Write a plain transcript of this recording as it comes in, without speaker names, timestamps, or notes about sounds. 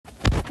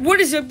What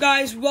is up,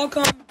 guys?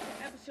 Welcome to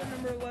episode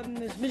number 11 of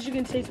this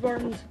Michigan State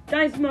Spartans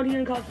Dynasty mode here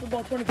in College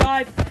Football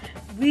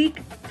 25,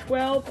 Week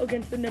 12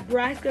 against the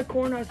Nebraska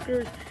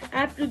Cornhuskers.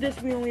 After this,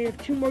 we only have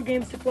 2 more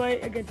games to play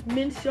against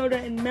Minnesota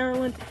and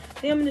Maryland. I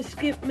think I'm going to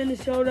skip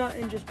Minnesota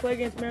and just play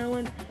against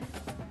Maryland.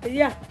 But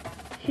yeah,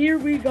 here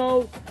we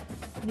go.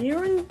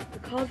 Nearing the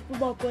College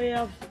Football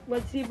playoffs.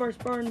 Let's see if our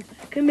Spartans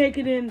can make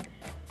it in.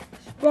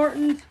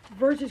 Spartans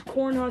versus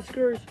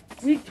Cornhuskers,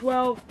 Week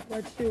 12.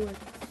 Let's do it.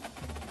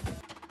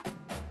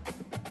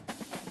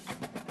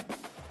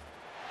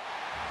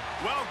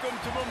 Welcome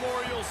to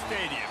Memorial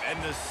Stadium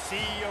and the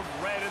sea of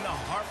red in the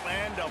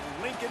heartland of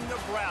Lincoln,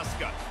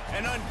 Nebraska.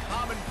 An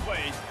uncommon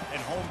place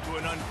and home to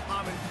an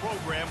uncommon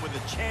program with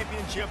a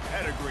championship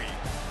pedigree.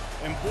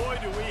 And boy,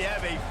 do we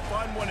have a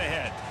fun one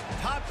ahead.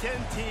 Top 10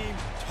 team,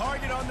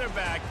 target on their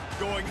back,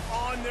 going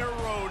on their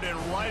road and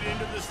right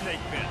into the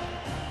snake pit.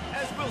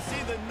 As we'll see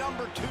the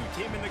number 2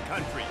 team in the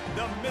country,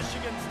 the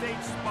Michigan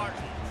State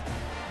Spartans,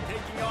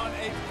 taking on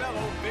a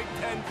fellow Big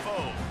Ten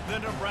foe, the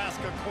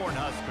Nebraska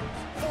Cornhuskers.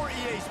 For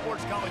EA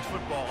Sports College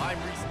Football, I'm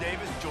Reese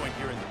Davis, joined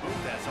here in the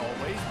booth, as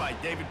always, by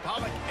David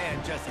Pollack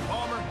and Jesse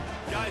Palmer.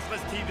 Guys,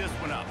 let's tee this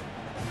one up.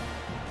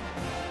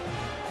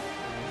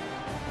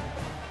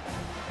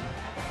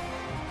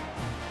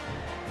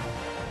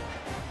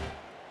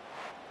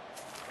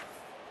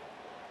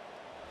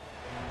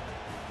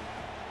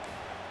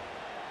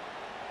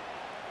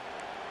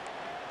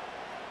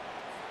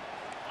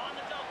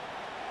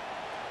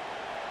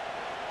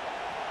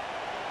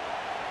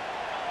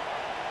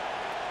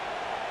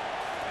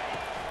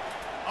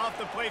 Off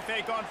the play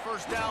fake on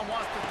first down,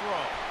 wants to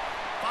throw.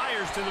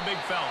 Fires to the big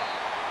fella.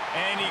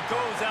 And he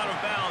goes out of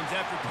bounds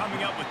after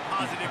coming up with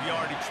positive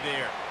yardage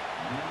there.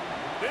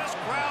 This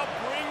crowd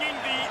bringing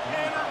the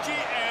energy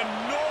and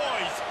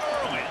noise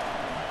early.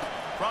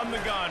 From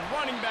the gun,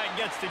 running back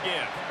gets to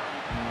give.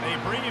 They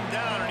bring him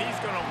down, and he's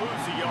going to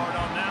lose a yard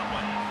on that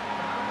one.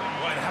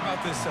 What, how about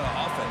this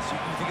offense? You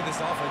think of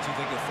this offense, you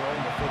think of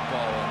throwing the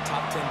football and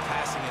top 10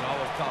 passing in all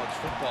of college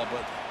football,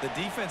 but the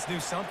defense knew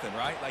something,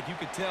 right? Like you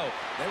could tell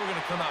they were going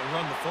to come out and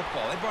run the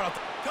football. They brought out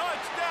the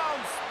touchdown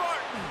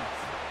Spartans!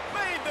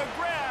 Made the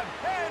grab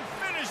and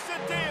finished the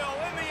deal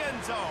in the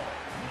end zone.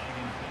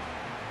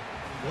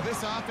 Well,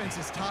 this offense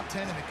is top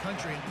 10 in the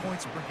country in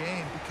points per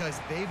game because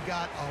they've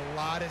got a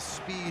lot of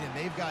speed and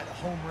they've got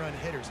home run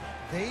hitters.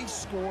 They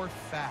score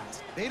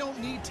fast. They don't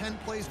need 10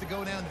 plays to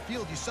go down the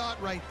field. You saw it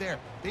right there.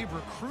 They've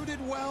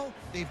recruited well.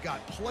 They've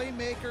got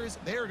playmakers.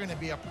 They're going to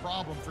be a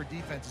problem for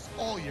defenses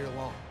all year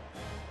long.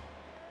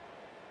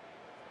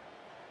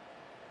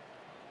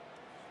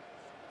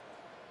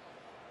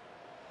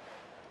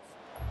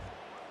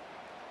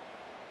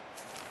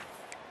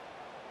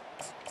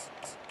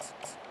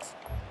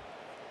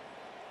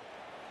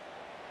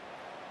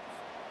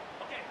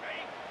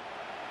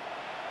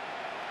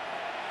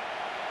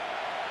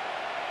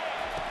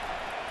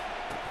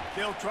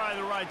 They'll try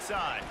the right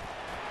side.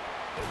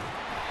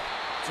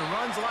 So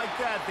runs like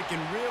that can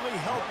really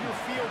help your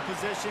field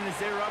position as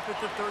they're up at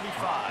the 35.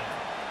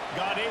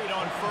 Got 8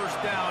 on first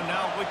down,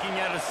 now looking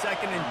at a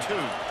 2nd and 2.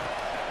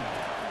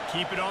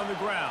 Keep it on the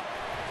ground.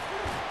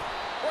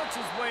 Works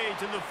his way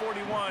to the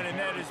 41, and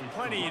that is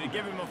plenty to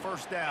give him a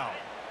first down.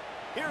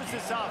 Here's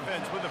this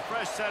offense with a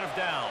fresh set of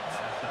downs.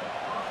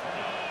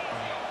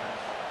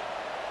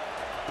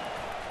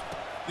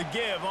 The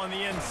give on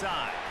the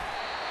inside.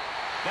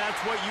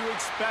 That's what you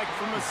expect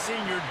from a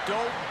senior.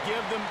 Don't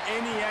give them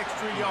any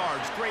extra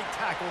yards. Great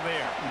tackle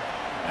there.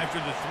 After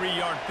the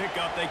 3-yard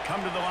pickup, they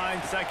come to the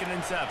line, 2nd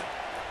and 7.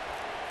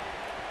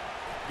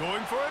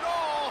 Going for it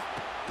all.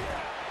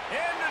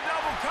 Into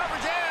double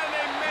coverage, and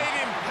they made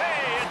him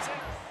pay. It's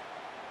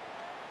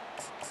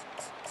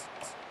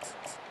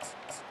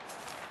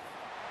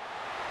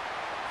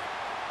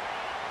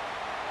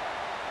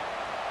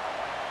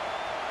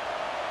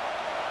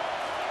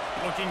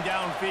looking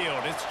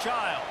downfield, it's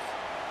Childs.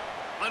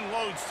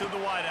 Unloads to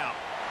the wideout.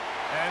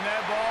 And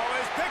that ball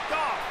is picked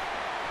off.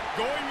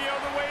 Going the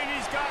other way, and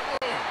he's got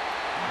room.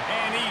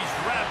 And he's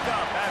wrapped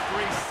up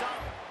after he's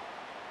solid.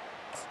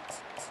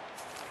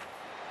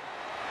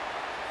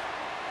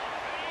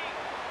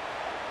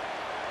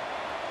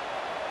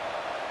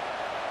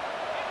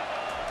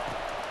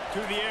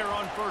 To the air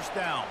on first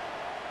down.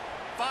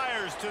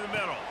 Fires to the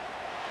middle.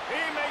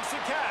 He makes a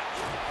catch.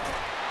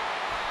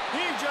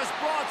 He just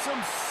brought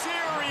some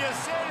serious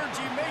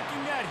energy,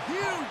 making that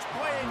huge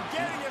play and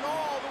getting it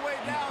all the way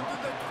down to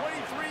the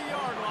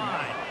 23-yard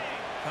line.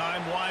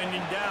 Time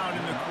winding down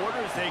in the quarter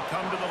as they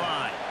come to the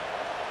line.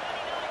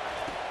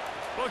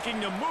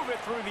 Looking to move it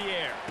through the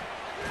air.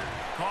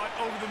 Caught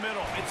over the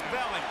middle. It's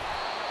Belly.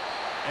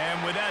 And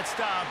with that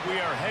stop,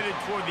 we are headed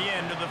toward the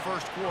end of the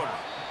first quarter.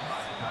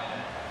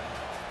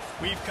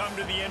 We've come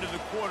to the end of the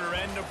quarter,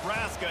 and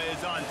Nebraska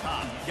is on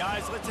top.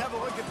 Guys, let's have a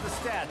look at the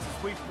stats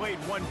as we've played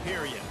one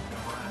period.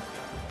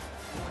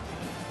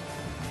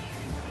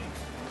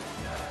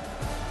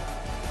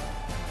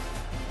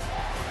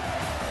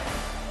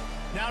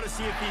 Now to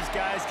see if these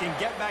guys can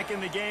get back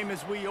in the game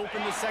as we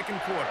open the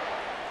second quarter.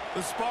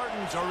 The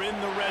Spartans are in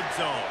the red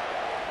zone.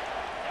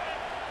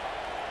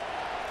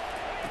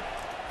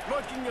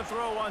 Looking to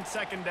throw on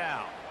second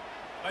down.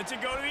 Lets it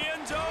go to the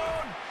end zone.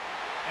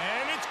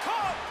 And it's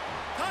caught.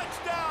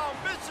 Touchdown,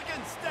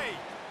 Michigan State.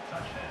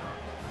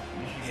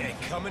 Yeah,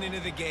 coming into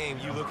the game,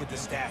 you look at the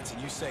stats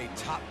and you say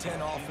top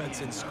 10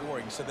 offense in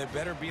scoring, so they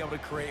better be able to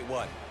create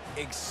what?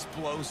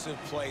 Explosive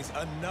plays.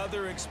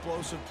 Another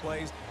explosive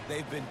plays.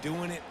 They've been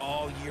doing it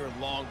all year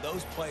long.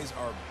 Those plays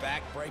are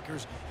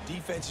backbreakers.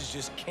 Defenses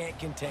just can't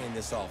contain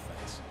this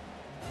offense.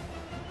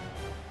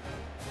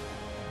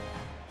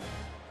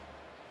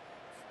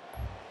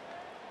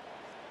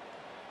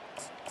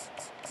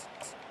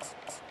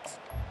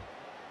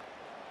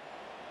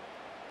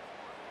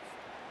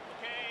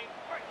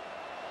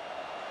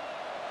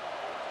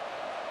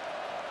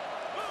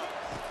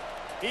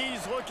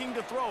 He's looking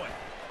to throw it.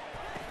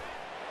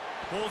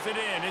 Pulls it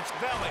in. It's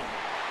Belling.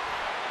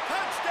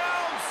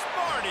 Touchdown,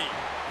 Sparty.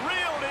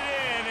 Reeled it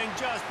in and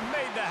just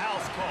made the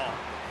house call.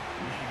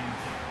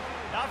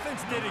 The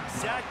offense did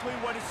exactly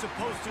what it's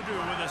supposed to do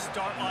with a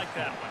start like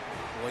that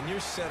one. When you're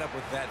set up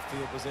with that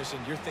field position,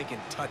 you're thinking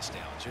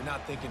touchdowns. You're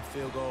not thinking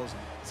field goals.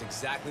 It's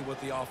exactly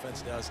what the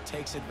offense does.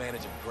 Takes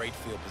advantage of great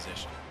field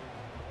position.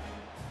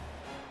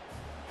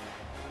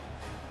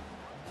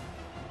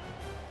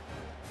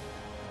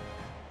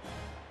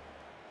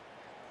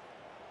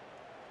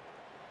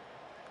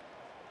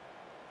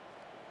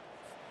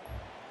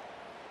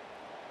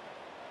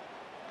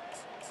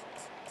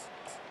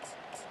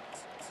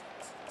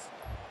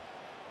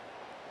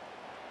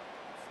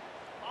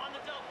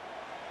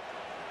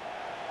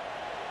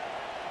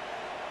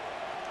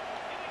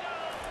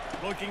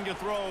 Looking to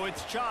throw,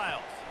 it's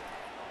Childs.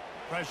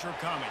 Pressure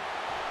coming.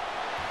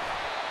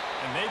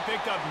 And they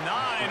picked up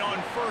 9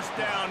 on first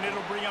down.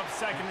 It'll bring up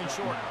second and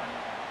short.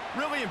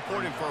 Really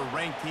important for a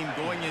ranked team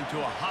going into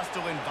a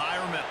hostile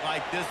environment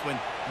like this one,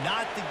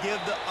 not to give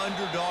the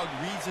underdog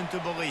reason to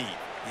believe.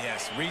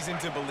 Yes, reason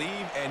to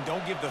believe, and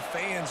don't give the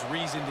fans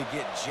reason to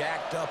get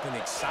jacked up and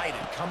excited.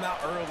 Come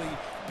out early,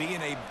 be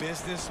in a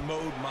business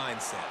mode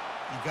mindset.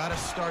 You got to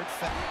start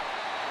fast.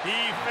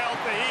 He felt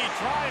the heat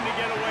trying to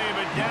get away,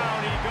 but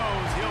down he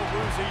goes. He'll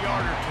lose a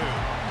yard or two.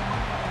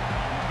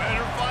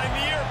 Better find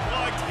the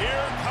earplugs.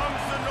 Here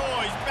comes the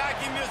noise,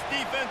 backing this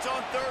defense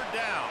on third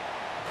down.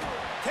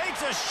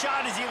 Takes a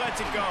shot as he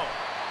lets it go.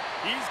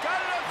 He's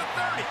got it at the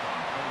 30.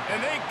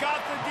 And they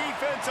got the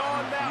defense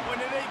on that one,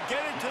 and they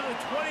get it to the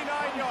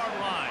 29-yard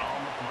line.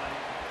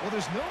 Well,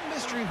 there's no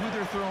mystery who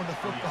they're throwing the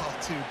football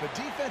to, but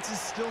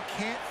defenses still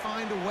can't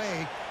find a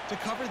way to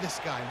cover this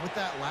guy. And with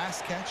that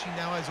last catch, he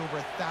now has over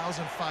 1,500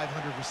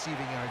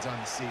 receiving yards on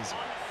the season.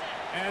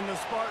 And the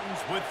Spartans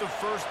with the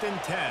 1st and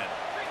 10.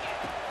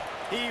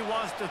 He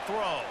wants to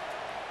throw.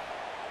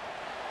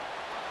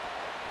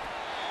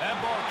 That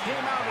ball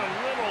came out a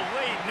little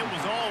late, and it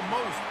was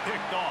almost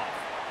picked off.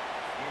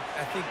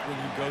 I think when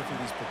you go through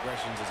these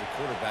progressions as a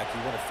quarterback, you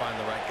want to find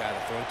the right guy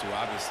to throw to,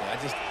 obviously. I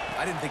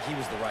didn't think he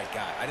was the right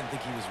guy. I didn't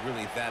think he was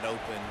really that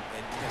open.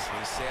 And listen,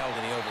 he sailed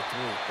and he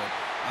overthrew it, but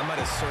I might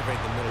have surveyed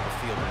the middle of the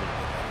field a little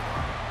bit better.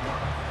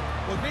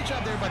 Well, great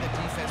job there by the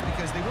defense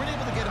because they weren't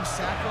able to get him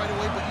sacked right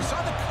away, but you saw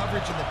the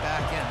coverage in the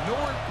back end.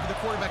 Nowhere for the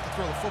quarterback to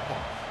throw the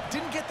football.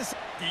 Didn't get the...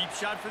 Deep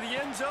shot for the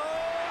end zone.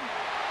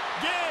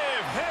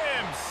 Give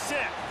him 6.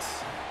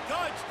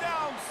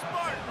 Touchdown,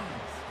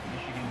 Spartans.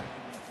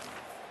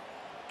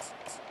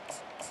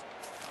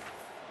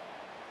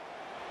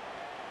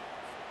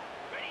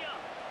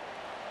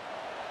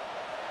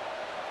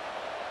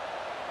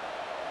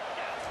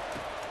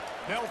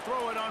 They'll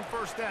throw it on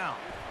first down.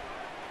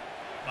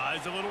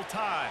 Buys a little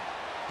time.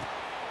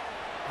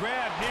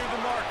 Grab near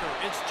the marker.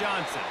 It's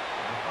Johnson.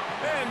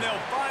 And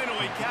they'll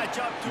finally catch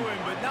up to him,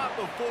 but not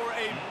before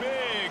a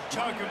big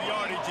chunk of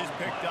yardage is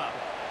picked up.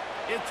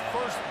 It's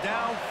first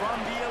down from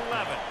the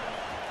 11.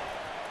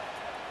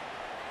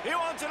 He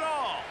wants it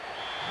all.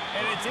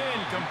 And it's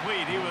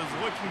incomplete. He was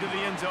looking to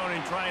the end zone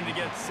and trying to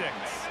get 6.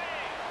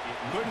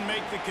 Couldn't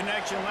make the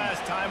connection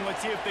last time.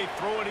 Let's see if they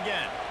throw it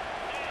again.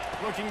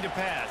 Looking to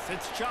pass.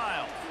 It's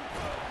Childs.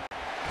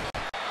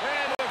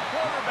 And the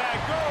quarterback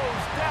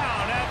goes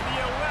down at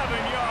the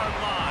 11-yard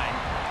line.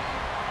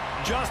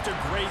 Just a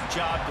great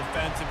job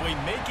defensively,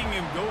 making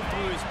him go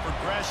through his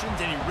progressions,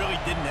 and he really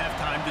didn't have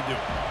time to do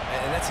it.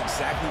 And that's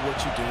exactly what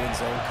you do in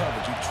zone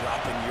coverage. You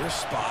drop in your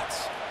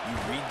spots. You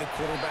read the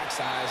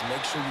quarterback's eyes,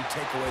 make sure you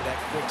take away that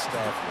quick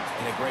stuff,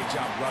 and a great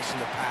job rushing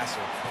the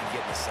passer and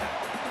getting the sack.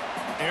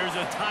 There's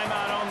a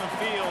timeout on the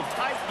field.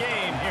 Tight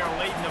game here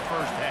late in the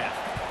first half.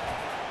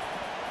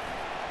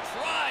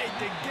 Tried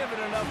to give it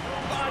enough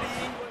body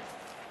English.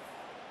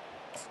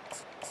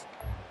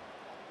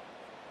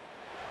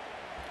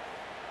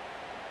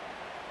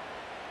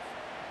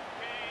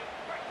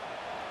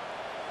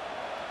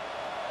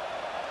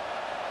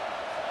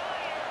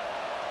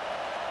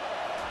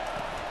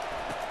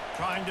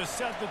 Trying to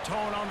set the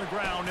tone on the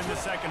ground in the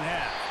second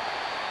half.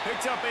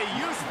 Picks up a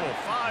useful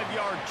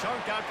 5-yard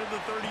chunk after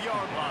the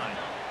 30-yard line.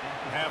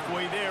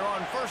 Halfway there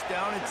on first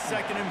down, it's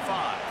 2nd and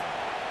 5.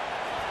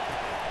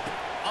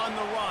 On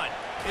the run,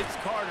 it's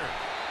Carter.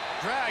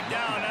 Dragged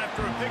down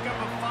after a pickup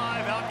of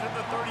 5 out to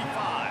the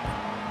 35.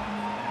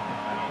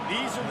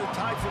 These are the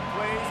types of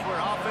plays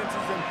where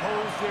offenses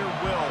impose their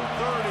will.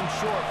 3rd and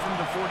short from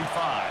the 45.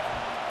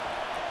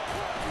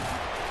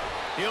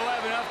 He'll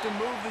have enough to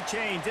move the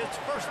chains. It's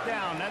 1st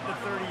down at the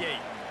 38.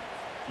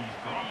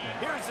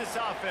 Here's this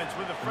offense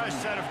with a fresh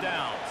set of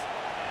downs.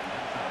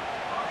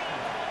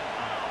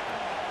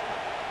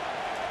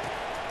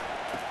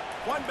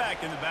 One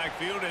back in the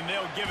backfield, and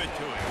they'll give it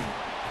to him.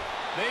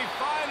 They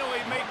finally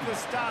make the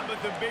stop, but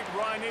the big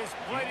run is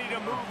plenty to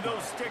move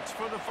those sticks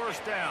for the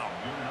 1st down.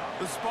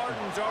 The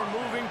Spartans are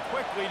moving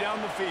quickly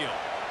down the field.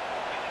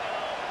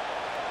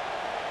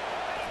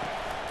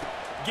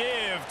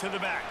 Give to the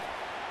back.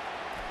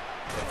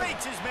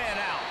 Fakes his man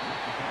out.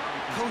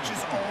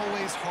 Coaches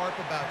always harp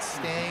about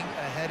staying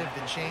ahead of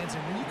the chains,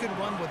 and when you can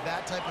run with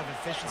that type of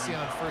efficiency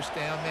on 1st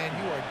down, man,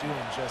 you are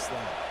doing just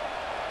that.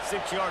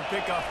 6-yard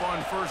pickup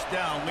on 1st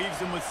down leaves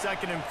him with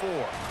 2nd and 4.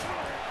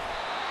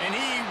 And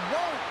he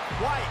won't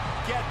quite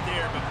get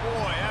there, but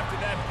boy,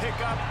 after that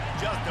pickup,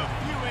 just a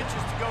few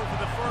inches to go for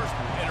the 1st.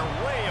 An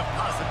array of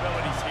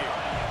possibilities here.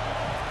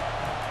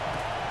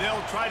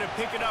 They'll try to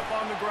pick it up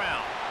on the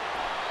ground.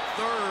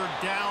 3rd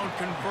down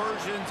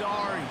conversions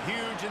are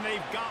huge, and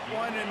they've got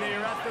one, and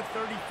they're at the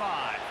 35.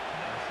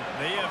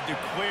 They have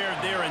declared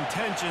their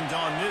intentions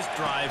on this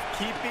drive,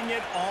 keeping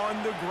it on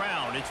the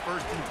ground. It's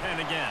 1st and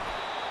 10 again.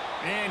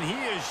 And he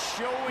is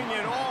showing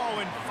it all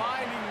and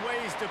finding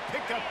ways to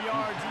pick up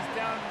yards. He's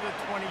down to the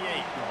 28.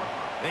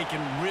 They can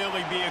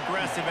really be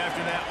aggressive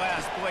after that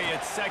last play.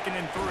 It's 2nd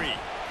and 3.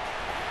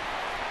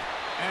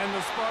 And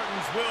the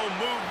Spartans will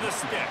move the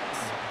sticks.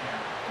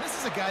 This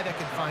is a guy that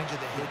can find you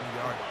the hidden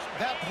yardage.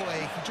 That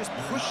play, he just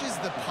pushes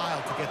the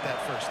pile to get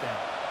that 1st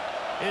down.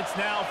 It's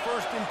now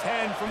 1st and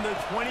 10 from the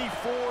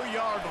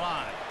 24-yard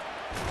line.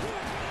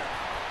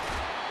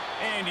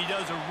 And he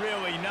does a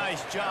really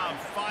nice job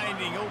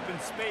finding open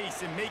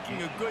space and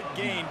making a good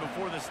gain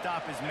before the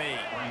stop is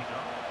made.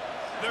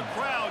 The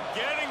crowd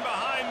getting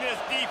behind this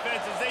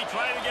defense as they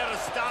try to get a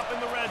stop in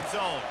the red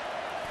zone.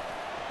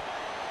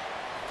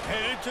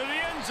 Headed to the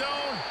end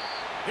zone.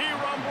 He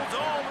rumbles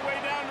all the way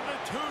down to the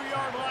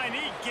 2-yard line.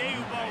 He gave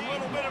a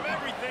little bit of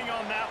everything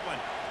on that one.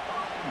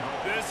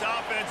 This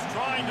offense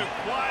trying to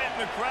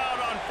quieten the crowd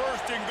on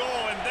 1st and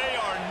goal, and they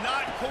are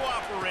not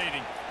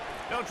cooperating.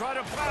 They'll try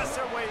to pass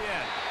their way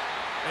in.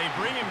 They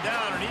bring him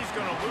down, and he's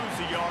going to lose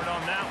a yard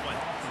on that one.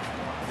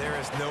 There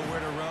is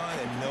nowhere to run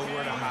and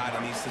nowhere to hide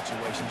in these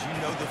situations. You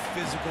know the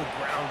physical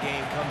ground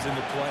game comes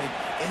into play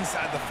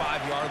inside the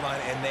 5-yard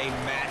line, and they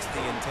match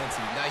the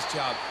intensity. Nice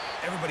job.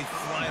 Everybody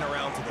flying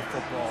around to the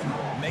football,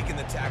 making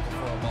the tackle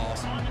for a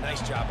loss. Nice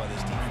job by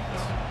this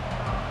defense.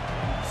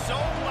 So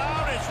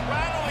loud it's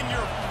rattling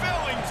your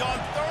fillings on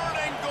 3rd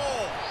and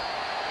goal.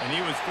 And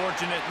he was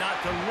fortunate not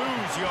to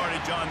lose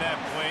yardage on that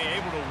play,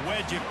 able to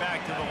wedge it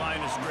back to the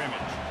line of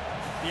scrimmage.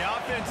 The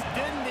offense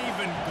didn't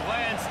even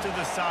glance to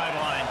the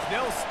sidelines.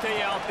 They'll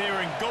stay out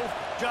there and go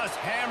just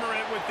hammer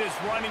it with this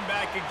running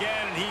back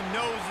again, and he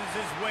noses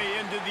his way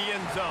into the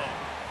end zone.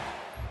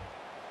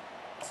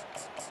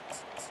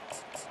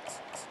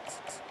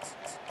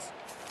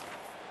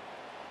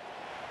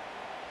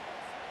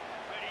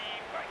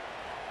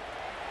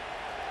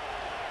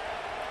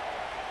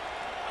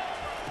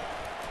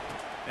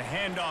 The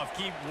handoff,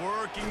 keep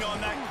working on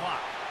that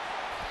clock.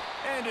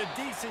 And a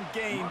decent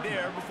gain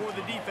there before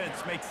the defense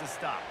makes the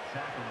stop.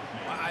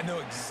 I know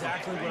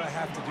exactly what I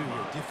have to do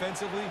here.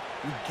 Defensively,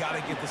 we've got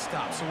to get the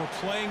stop. So we're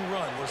playing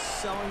run. We're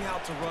selling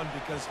out to run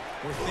because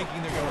we're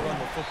thinking they're going to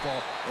run the football,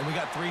 and we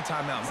got 3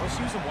 timeouts. Let's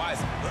use them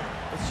wisely.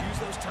 Let's use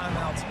those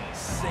timeouts,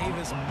 save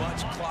as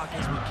much clock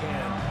as we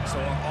can so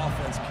our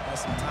offense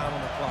has some time on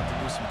the clock to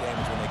do some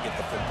damage when they get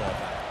the football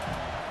back.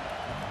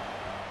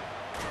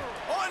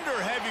 Under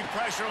heavy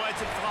pressure,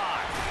 lets it fly.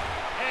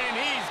 And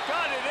he's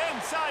got it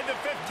inside the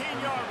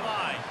 15-yard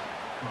line.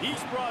 He's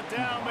brought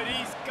down, but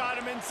he's got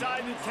him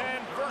inside the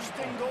 10. 1st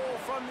and goal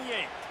from the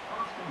 8.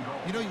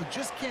 You know, you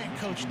just can't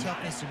coach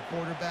toughness in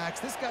quarterbacks.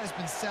 This guy's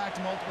been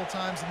sacked multiple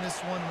times in this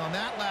one, and on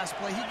that last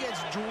play, he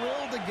gets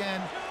drilled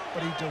again,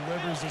 but he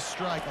delivers a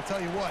strike. I'll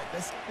tell you what,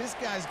 this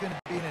guy's going to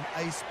be in an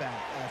ice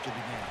bath after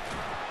the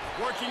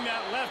game. Working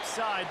that left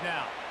side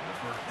now.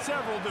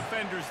 Several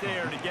defenders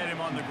there to get him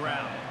on the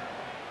ground.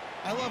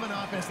 I love an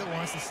offense that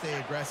wants to stay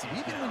aggressive.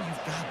 Even when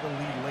you've got the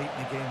lead late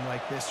in a game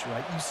like this, right,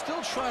 you still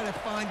try to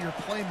find your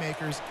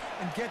playmakers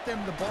and get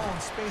them the ball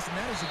in space, and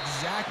that is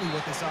exactly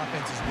what this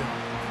offense is doing.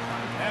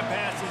 That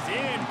pass is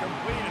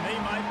incomplete, and they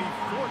might be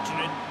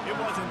fortunate it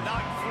wasn't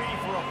knocked free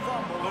for a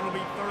fumble. It'll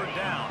be 3rd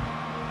down.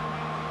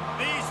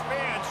 These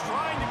fans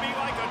trying to be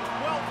like a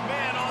 12th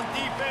man on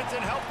defense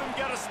and help them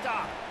get a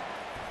stop.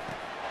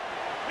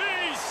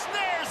 He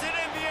snares it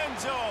in the end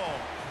zone.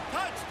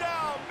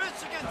 Touchdown,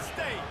 Michigan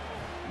State.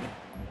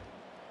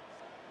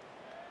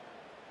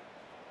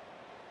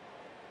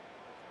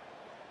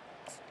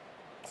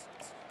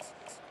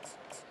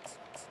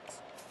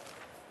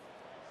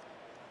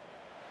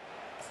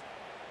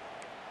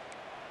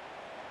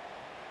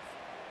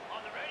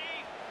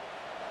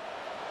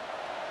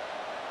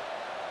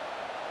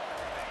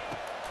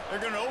 They're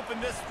going to open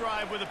this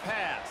drive with a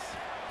pass.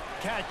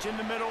 Catch in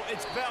the middle,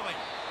 it's Belling.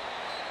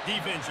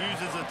 Defense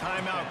uses a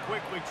timeout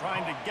quickly,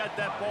 trying to get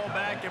that ball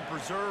back and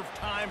preserve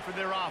time for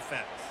their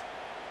offense.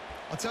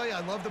 I'll tell you,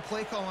 I love the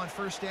play call on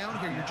first down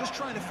here. You're just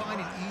trying to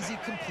find an easy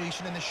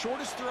completion, and the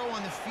shortest throw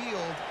on the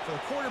field for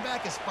the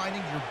quarterback is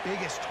finding your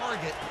biggest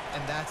target,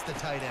 and that's the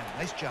tight end.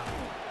 Nice job.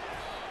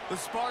 The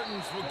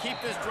Spartans will keep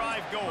this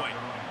drive going.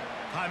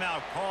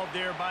 Timeout called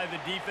there by the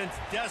defense,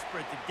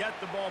 desperate to get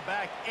the ball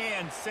back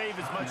and save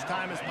as much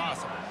time as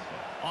possible.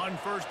 On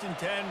 1st and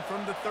 10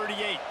 from the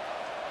 38.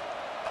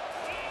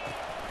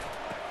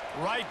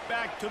 Right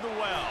back to the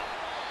well.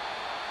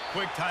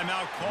 Quick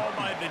timeout called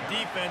by the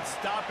defense,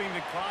 stopping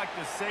the clock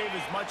to save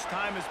as much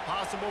time as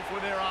possible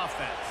for their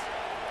offense.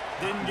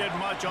 Didn't get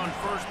much on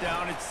first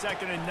down. It's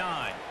 2nd and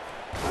 9.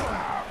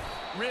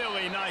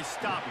 Really nice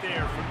stop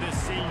there from this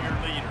senior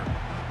leader.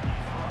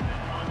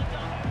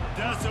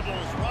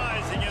 Decibels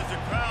rising as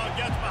the crowd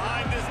gets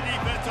behind this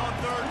defense on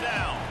 3rd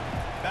down.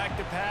 Back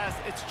to pass,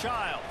 it's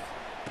Childs.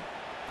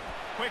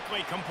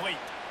 Quickly complete.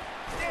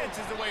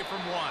 Dances away from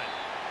one.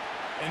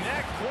 And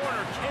that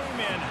corner came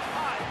in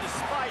hot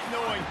despite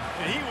knowing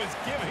that he was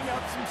giving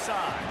up some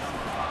size.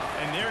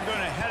 And they're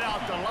going to head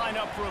out to line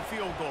up for a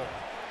field goal.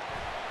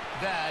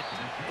 That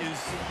is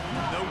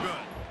no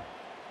good.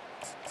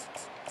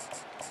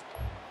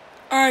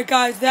 All right,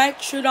 guys,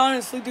 that should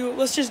honestly do it.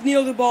 Let's just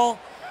kneel the ball.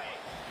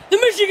 The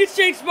Michigan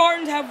State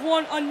Spartans have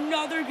won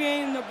another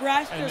game.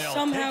 Nebraska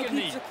somehow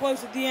keeps it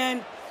close at the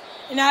end.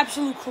 An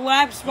absolute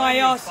collapse by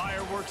us.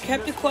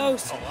 Kept it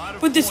close.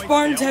 But the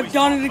Spartans have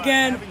done it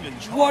again.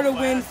 What a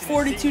win.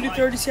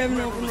 42-37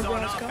 over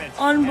Nebraska.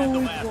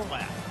 Unbelievable.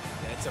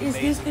 Is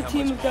this the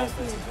team of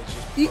destiny?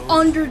 The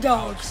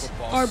underdogs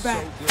are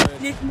back.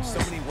 Nick Moss,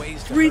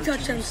 3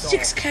 touchdowns,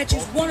 6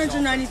 catches,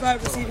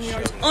 195 receiving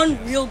yards.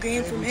 Unreal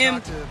game from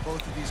him.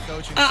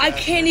 I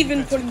can't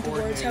even put into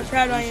words how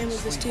proud I am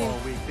of this team.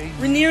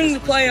 We're nearing the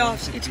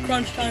playoffs. It's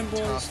crunch time,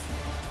 boys.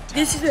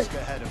 This is it.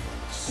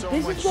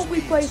 This is what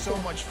we play for.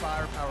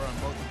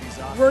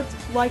 Worked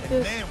like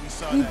this.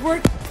 We've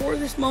worked for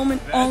this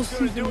moment all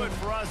season long.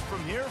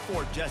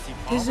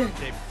 This is it.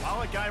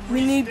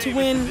 We need to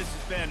win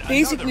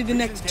basically the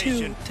next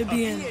 2 to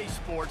be in.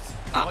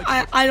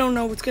 I don't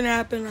know what's going to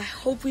happen. I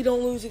hope we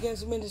don't lose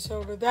against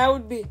Minnesota. That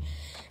would be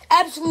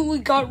absolutely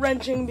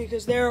gut-wrenching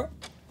because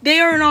they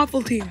are an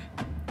awful team.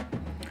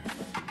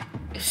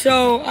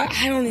 So,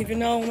 I don't even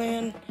know,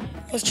 man.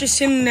 Let's just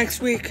see them next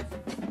week.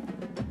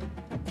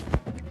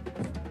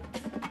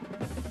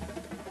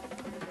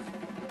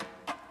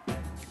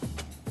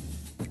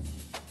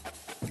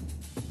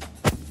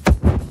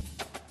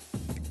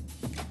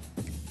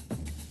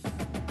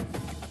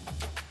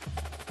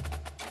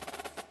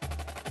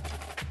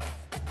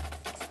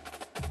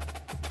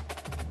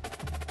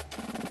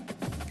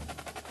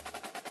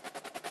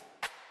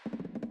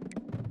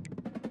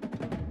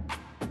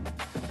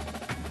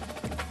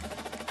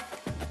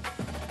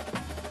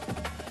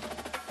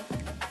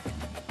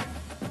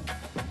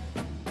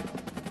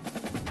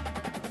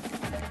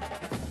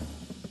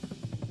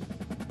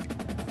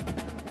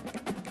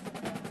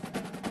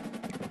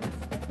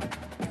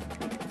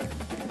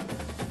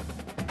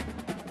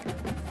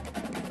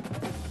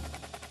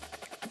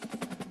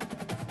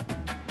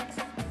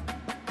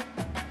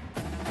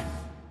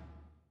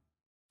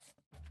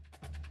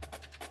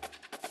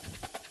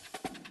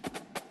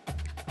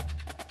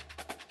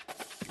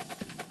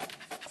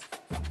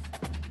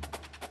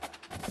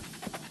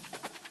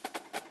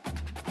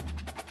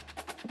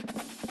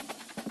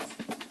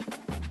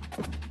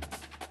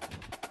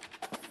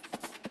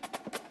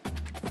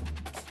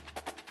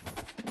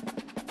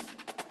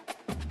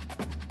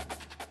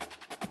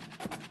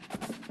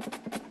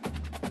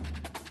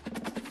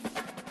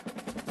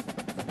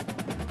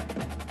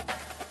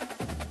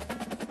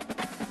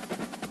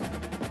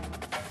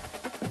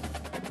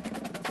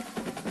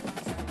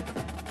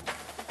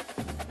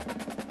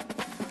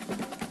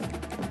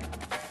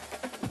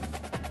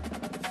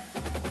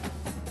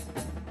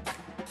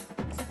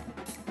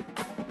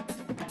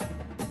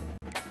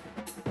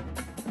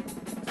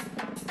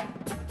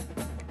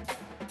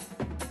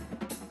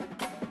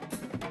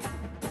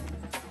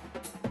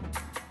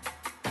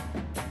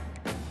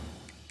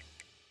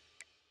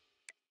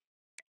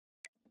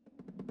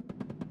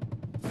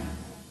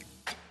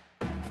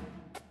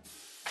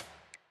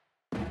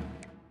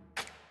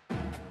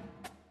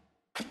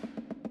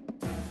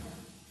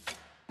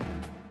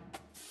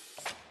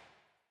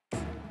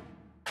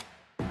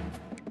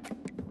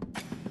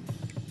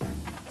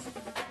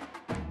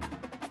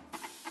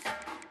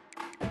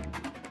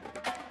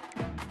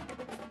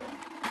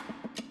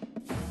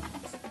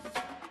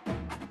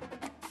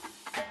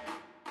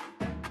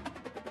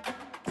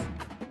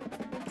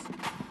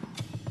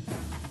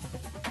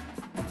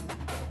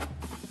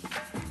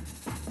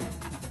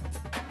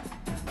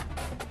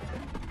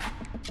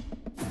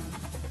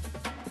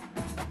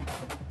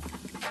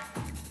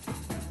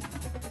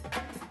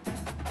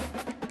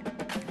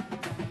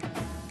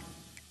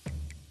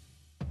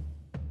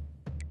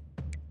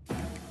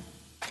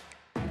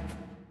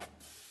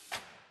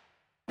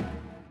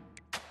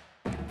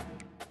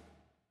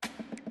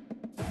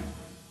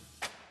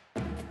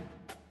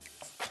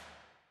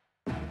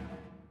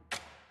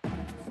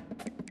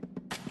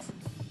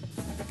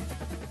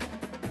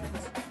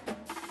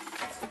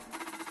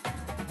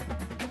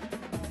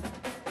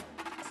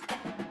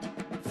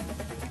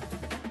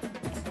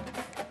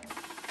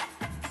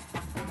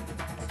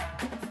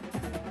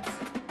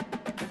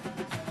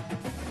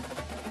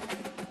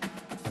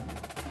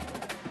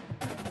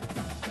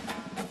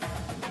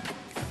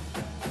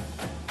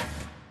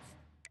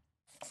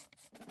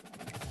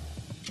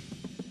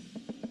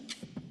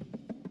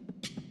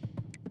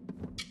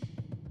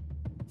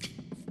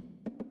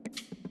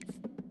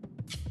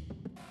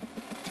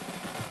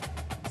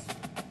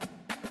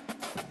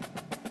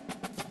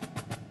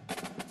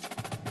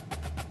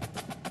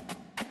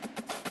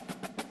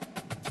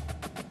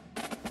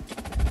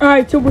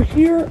 Alright, so we're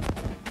here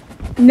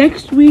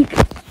next week.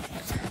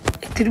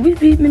 Did we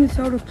beat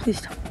Minnesota?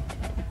 Please tell me.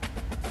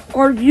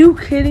 Are you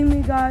kidding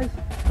me, guys?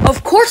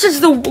 Of course it's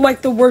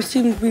the worst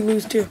team we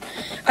lose to.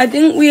 I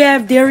think we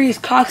have Darius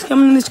Cox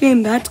coming in this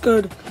game. That's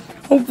good.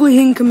 Hopefully he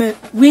can commit.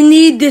 We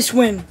need this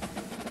win.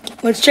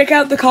 Let's check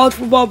out the college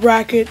football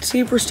bracket, see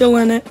if we're still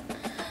in it.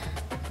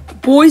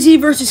 Boise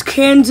versus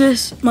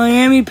Kansas,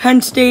 Miami,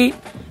 Penn State,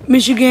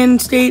 Michigan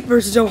State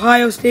versus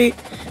Ohio State,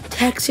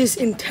 Texas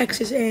and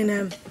Texas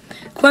A&M.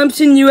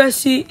 Clemson,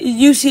 USC,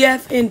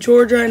 UCF, and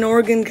Georgia and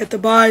Oregon get the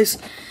byes.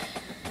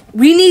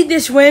 We need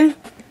this win.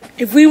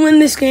 If we win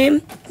this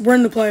game, we're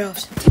in the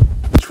playoffs.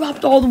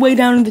 Dropped all the way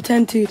down to the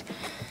 10 seed.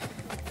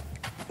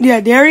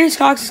 Yeah, Darius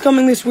Cox is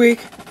coming this week.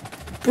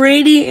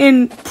 Brady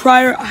and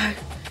Pryor.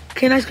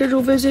 Can I schedule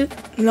a visit?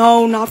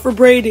 No, not for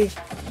Brady.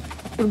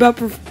 What about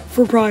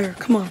for Pryor?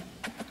 Come on.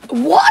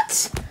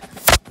 What?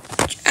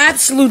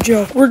 Absolute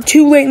joke. We're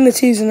too late in the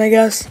season, I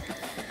guess.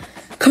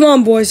 Come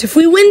on, boys. If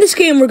we win this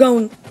game, we're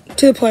going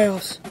to the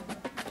playoffs.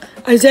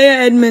 Isaiah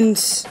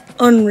Edmonds,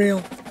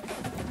 unreal.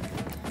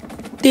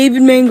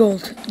 David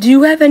Mangold, do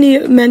you have any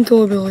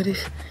mental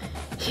abilities?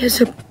 He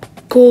has a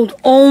gold.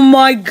 Oh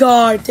my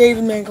God,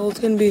 David Mangold's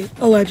going to be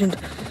a legend.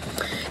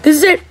 This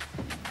is it.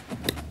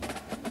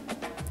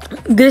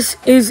 This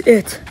is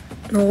it.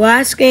 The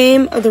last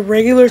game of the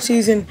regular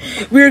season.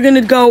 We're going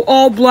to go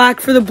all black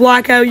for the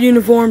blackout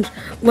uniforms.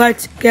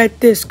 Let's get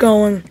this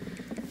going.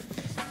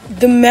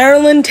 The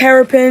Maryland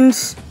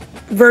Terrapins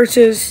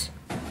versus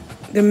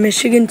the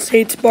Michigan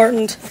State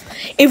Spartans.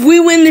 If we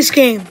win this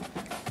game,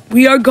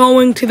 we are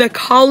going to the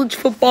college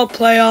football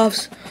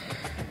playoffs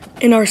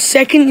in our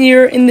second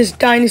year in this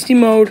Dynasty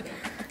mode.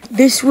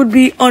 This would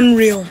be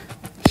unreal.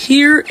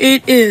 Here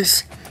it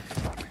is.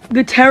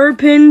 The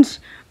Terrapins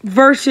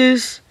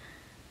versus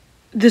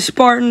the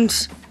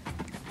Spartans.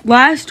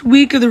 Last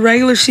week of the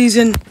regular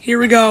season. Here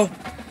we go.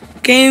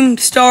 Game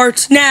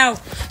starts now.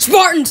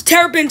 Spartans,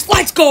 Terrapins,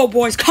 let's go,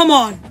 boys. Come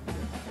on.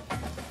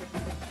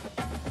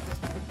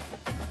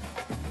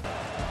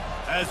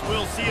 As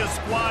we'll see a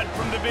squad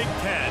from the Big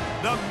Ten,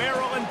 the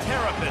Maryland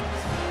Terrapins,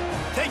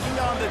 taking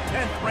on the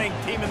 10th-ranked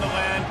team in the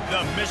land,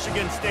 the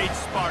Michigan State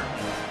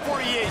Spartans.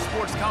 For EA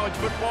Sports College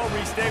Football,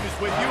 Reese Davis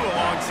with you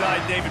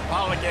alongside David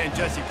Pollack and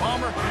Jesse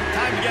Palmer.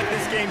 Time to get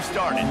this game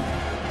started.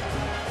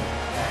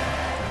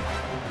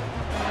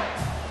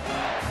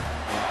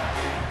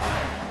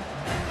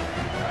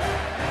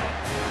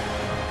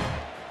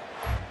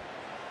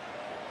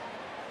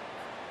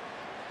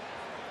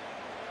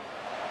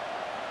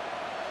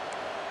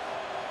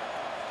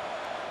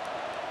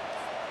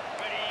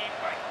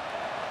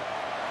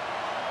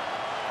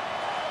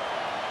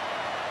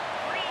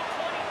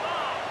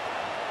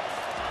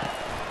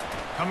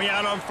 Coming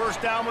out on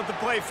first down with the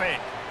play fake.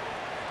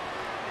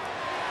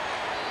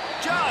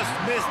 Just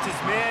missed his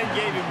man,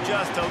 gave him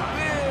just a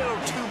little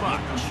too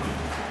much.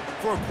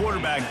 For a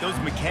quarterback, those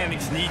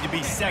mechanics need to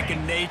be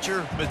second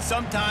nature, but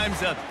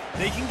sometimes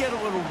they can get a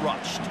little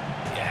rushed.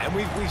 Yeah, and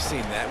we've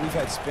seen that. We've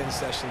had spin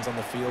sessions on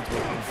the field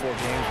before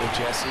games with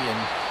Jesse, and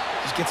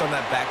just gets on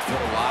that back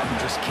foot a lot and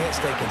just can't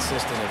stay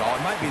consistent at all.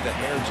 It might be the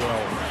hair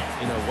gel,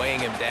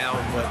 weighing him down,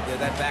 but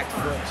that back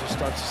foot just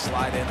starts to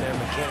slide in there.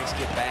 Mechanics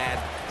get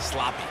bad,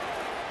 sloppy.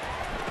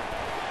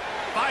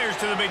 Fires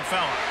to the big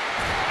fella.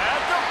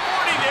 At the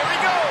 40, there he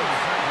goes.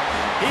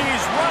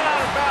 He's run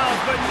out of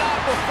bounds, but not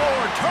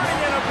before turning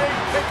in a big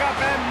pickup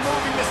and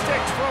moving the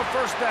sticks for a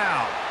first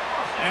down.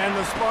 And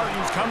the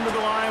Spartans come to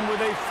the line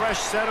with a fresh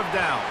set of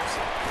downs.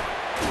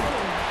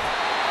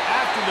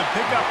 After the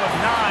pickup of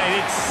 9,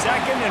 it's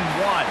 2nd and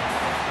 1.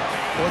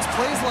 Well, it's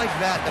plays like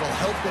that that'll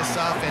help this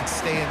offense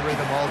stay in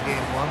rhythm all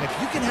game long. If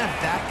you can have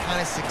that kind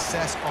of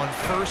success on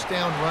first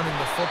down running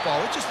the football,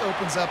 it just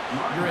opens up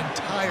your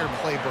entire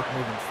playbook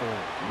moving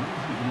forward.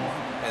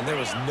 And there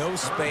was no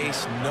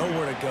space,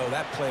 nowhere to go.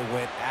 That play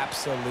went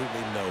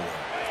absolutely nowhere.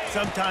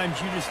 Sometimes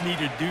you just need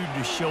a dude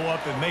to show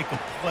up and make a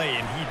play,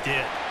 and he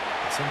did.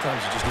 Sometimes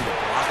you just need to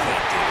block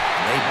that dude,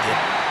 and they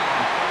didn't.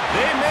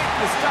 They make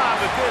the stop,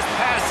 but this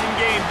passing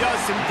game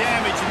does some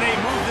damage, and they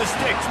move the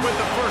sticks with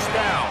the first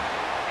down.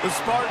 The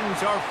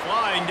Spartans are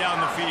flying down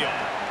the field.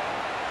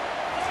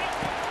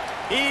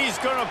 He's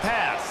going to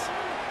pass.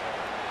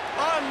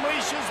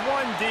 Unleashes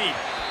one deep.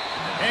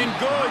 And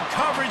good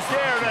coverage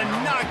there to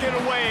knock it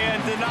away and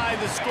deny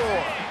the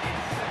score.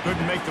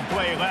 Couldn't make the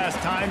play last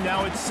time.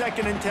 Now it's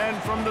 2nd and 10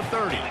 from the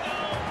 30.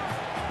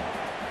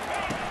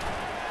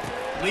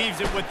 Leaves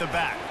it with the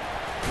back.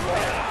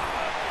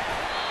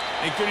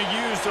 They could have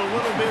used a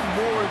little bit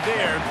more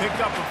there. Picked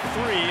up a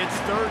 3. It's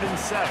 3rd and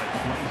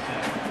 7.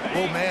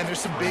 Oh, man, there's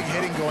some big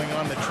hitting going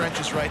on in the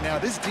trenches right now.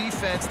 This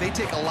defense, they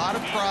take a lot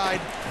of pride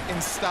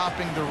in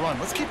stopping the run.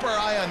 Let's keep our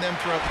eye on them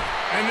throughout.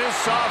 And this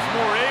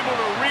sophomore able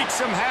to wreak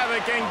some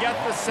havoc and get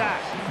the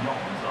sack.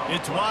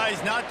 It's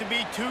wise not to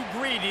be too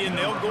greedy, and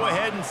they'll go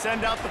ahead and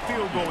send out the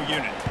field goal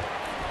unit.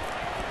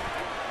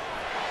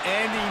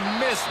 And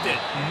he missed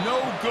it. No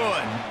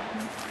good.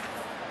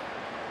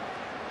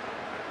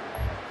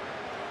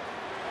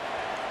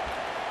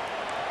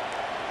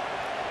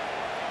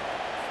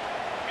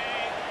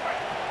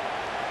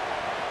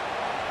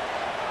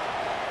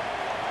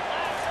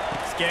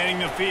 Scanning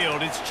the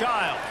field, it's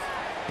Childs.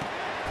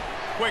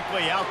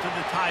 Quickly out to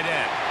the tight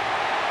end.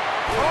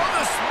 Oh,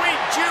 the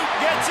sweet juke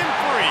gets him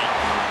free.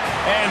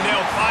 And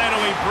they'll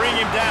finally bring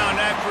him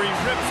down after he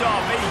rips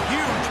off a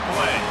huge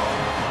play.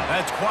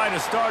 That's quite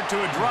a start to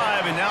a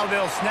drive, and now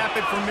they'll snap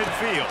it from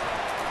midfield.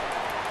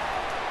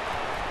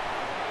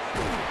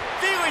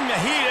 Feeling the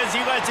heat as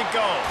he lets it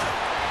go.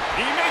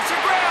 He makes a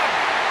grab.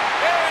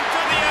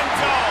 Into the end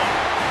zone.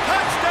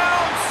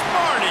 Touchdown,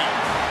 Sparty.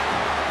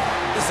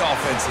 This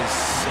offense is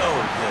so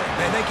good.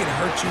 Man, they can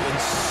hurt you in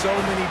so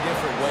many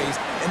different ways,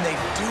 and they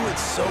do it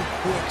so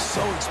quick,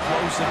 so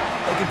explosive.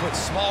 They can put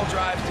small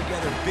drives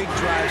together, big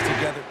drives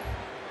together.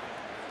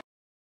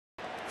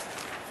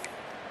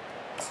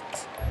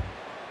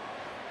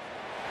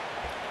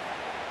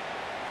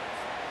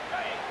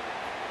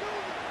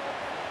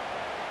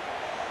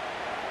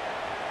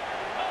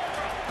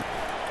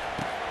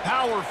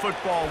 Power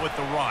football with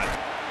the run.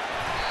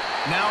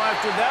 Now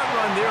after that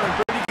run, they're in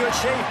pretty good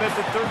shape at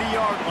the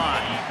 30-yard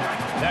line.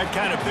 That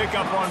kind of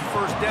pickup on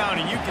first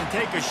down, and you can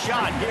take a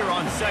shot here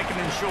on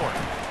second and short.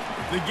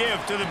 The give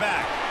to the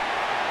back.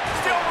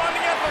 Still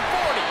running at the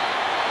 40.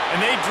 And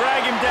they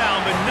drag him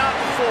down, but not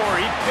before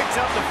he picks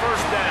up the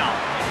first down.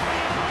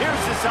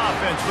 Here's this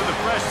offense with a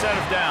fresh set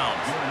of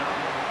downs.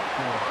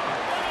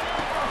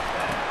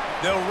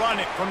 They'll run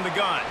it from the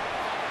gun.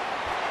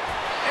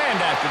 And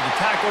after the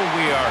tackle,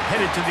 we are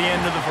headed to the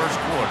end of the first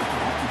quarter.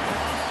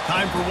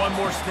 Time for one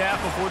more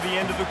snap before the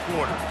end of the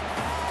quarter.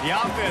 The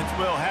offense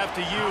will have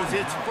to use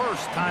its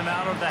first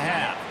timeout of the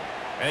half.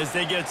 As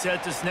they get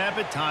set to snap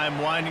it, time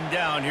winding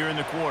down here in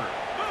the quarter.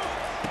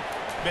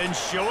 Been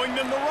showing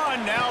them the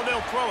run, now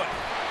they'll throw it.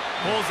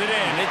 Pulls it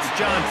in, it's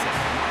Johnson.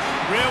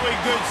 Really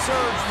good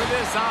surge for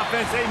this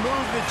offense. They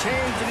move the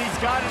chains, and he's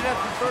got it at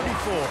the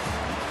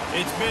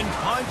 34. It's been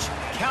punch,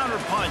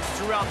 counter-punch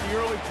throughout the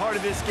early part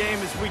of this game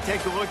as we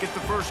take a look at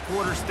the first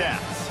quarter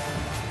stats.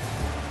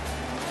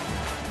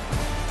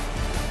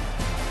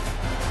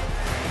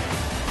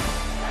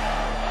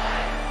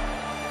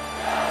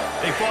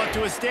 They fought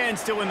to a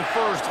standstill in the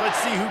first.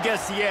 Let's see who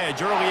gets the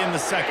edge early in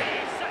the second.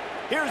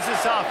 Here's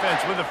this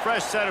offense with a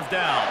fresh set of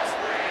downs.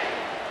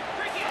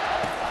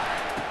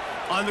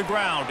 On the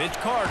ground, it's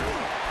Carter.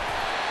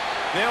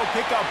 They'll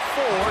pick up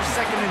 4,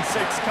 2nd and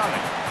 6 coming.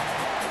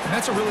 And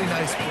that's a really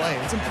nice play.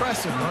 It's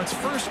impressive. When it's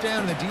first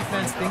down and the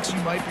defense thinks you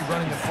might be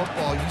running the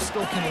football, you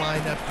still can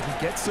line up. You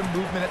can get some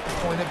movement at the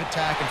point of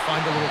attack and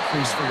find a little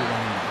crease for your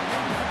running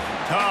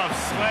back. Tough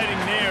sledding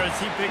there as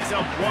he picks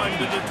up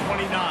 1 to the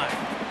 29.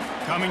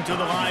 Coming to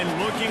the line,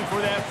 looking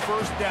for that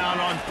first down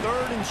on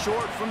 3rd and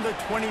short from the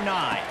 29.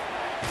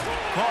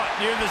 Caught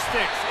near the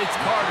sticks, it's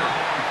Carter.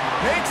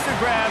 Makes the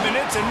grab, and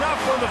it's enough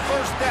for the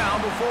first down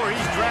before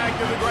he's dragged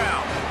to the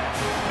ground.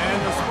 And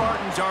the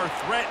Spartans are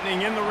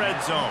threatening in the red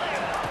zone.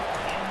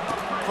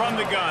 From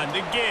the gun,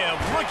 the give,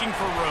 looking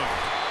for room.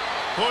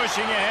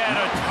 Pushing ahead,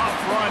 a tough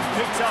run,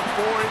 picks up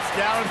 4, it's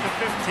down at the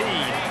 15.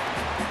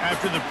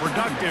 After the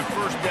productive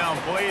first down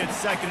play, it's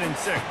 2nd and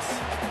 6.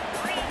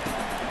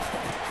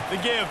 The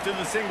give to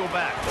the single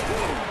back.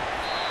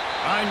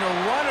 Trying to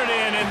run it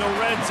in the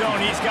red zone.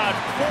 He's got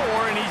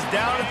 4, and he's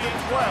down at the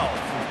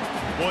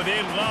 12. Boy,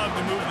 they'd love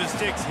to move the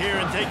sticks here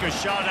and take a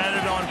shot at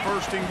it on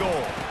 1st and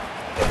goal.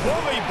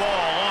 Bully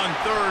ball on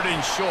 3rd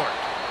and short.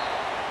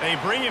 They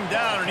bring him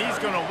down, and he's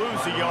going to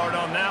lose a yard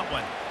on that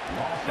one.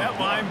 That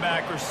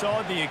linebacker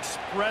saw the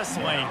express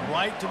lane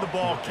right to the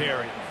ball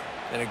carrier.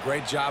 And a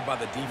great job by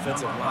the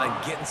defensive line,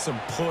 getting some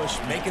push,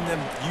 making them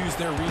use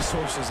their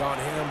resources on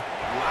him.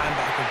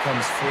 Linebacker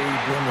comes free,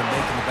 Boomer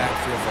making the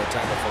backfield for a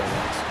tackle for a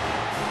loss.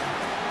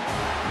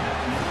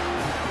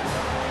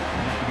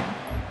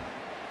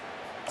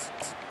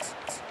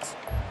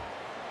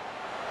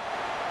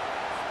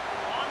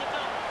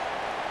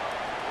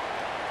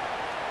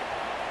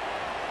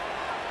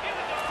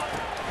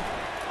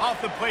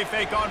 Off the play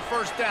fake on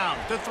first down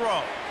to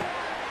throw.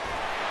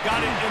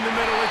 Got it in the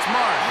middle, it's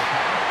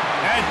Marsh.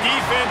 That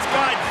defense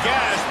got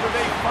gashed, but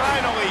they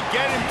finally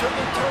get him to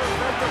the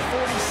turf at the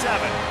 47.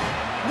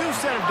 New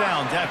set of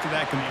downs after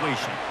that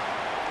completion.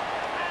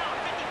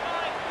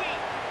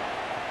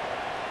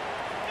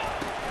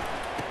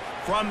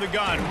 From the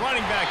gun,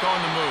 running back on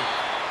the move.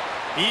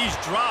 He's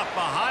dropped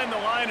behind the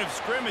line of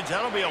scrimmage.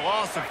 That'll be a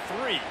loss of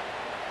 3.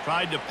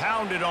 Tried to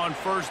pound it on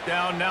first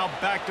down, now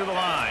back to the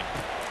line.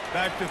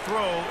 Back to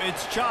throw,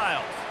 it's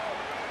Childs.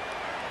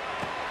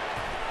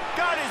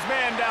 Got his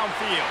man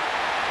downfield.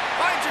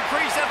 Finds a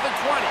crease at the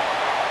 20.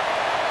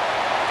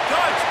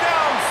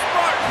 Touchdown,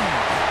 Spartans!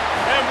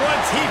 And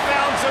once he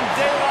found some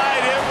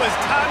daylight, it was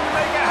time to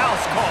make a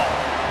house call.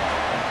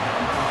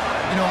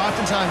 You know,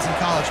 oftentimes in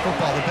college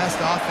football, the best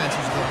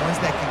offenses are the ones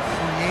that can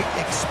create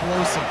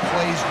explosive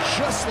plays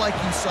just like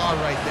you saw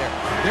right there.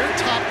 They're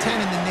top 10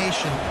 in the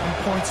nation in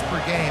points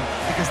per game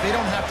because they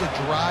don't have to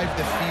drive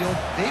the field.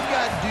 They've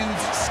got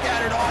dudes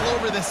scattered all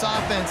over this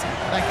offense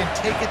that can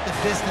take it the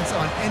distance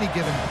on any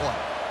given play.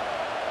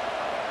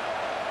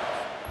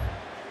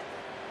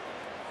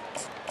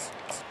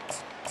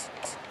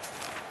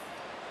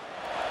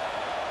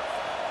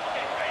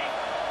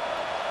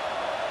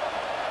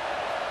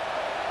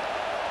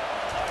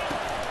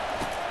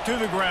 To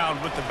the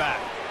ground with the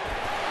back.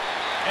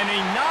 And a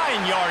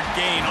 9-yard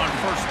gain on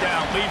first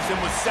down leaves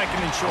him with second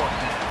and short.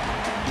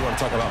 You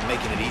want to talk about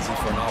making it easy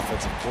for an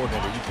offensive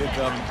coordinator. You pick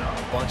up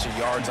a bunch of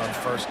yards on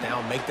first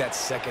down, make that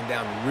second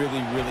down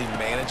really, really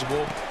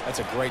manageable.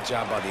 That's a great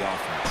job by the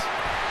offense.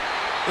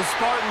 The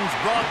Spartans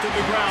brought to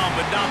the ground,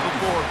 but not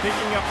before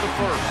picking up the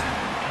first.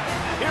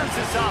 Here's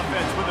this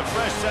offense with a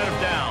fresh set of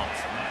downs.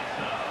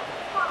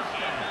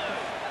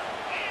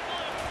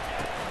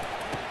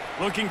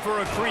 Looking for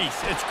a crease,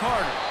 it's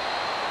Carter.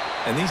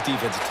 And these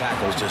defensive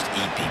tackles just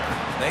eat people.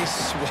 They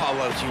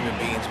swallow human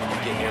beings when you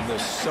get here. They're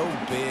so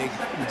big,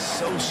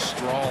 so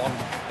strong.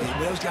 And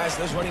when those guys,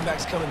 those running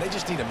backs come in, they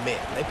just need a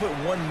mitt. They put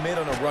one mitt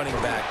on a running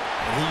back,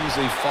 and he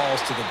usually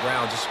falls to the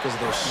ground just because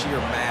of their sheer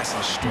mass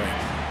and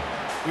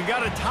strength. We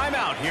got a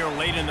timeout here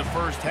late in the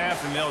first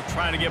half, and they'll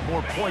try to get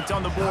more points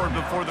on the board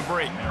before the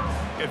break.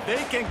 If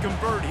they can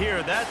convert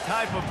here, that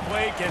type of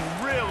play can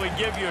really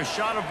give you a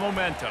shot of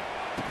momentum.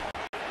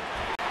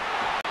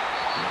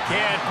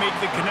 Can't make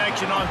the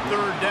connection on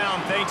third down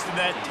thanks to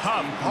that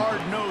tough,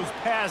 hard-nosed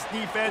pass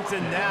defense,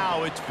 and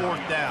now it's fourth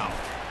down.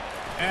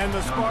 And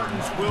the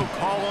Spartans will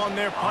call on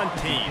their punt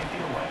team.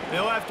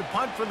 They'll have to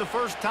punt for the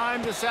first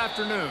time this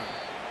afternoon.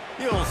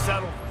 He'll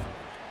settle.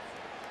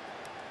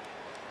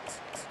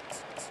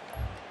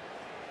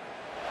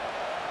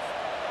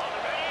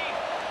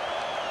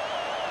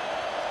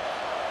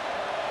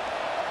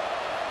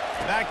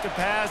 Back to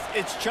pass,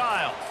 it's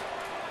Childs.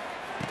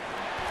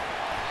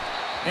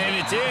 And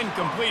it's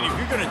incomplete. If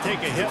you're going to take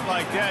a hit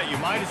like that, you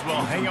might as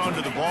well hang on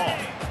to the ball.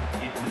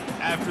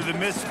 After the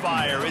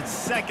misfire, it's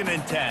 2nd and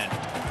 10.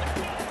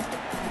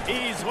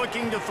 He's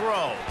looking to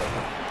throw.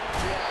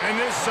 And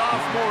this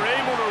sophomore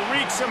able to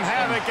wreak some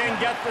havoc and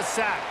get the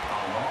sack.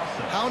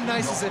 How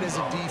nice is it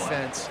as a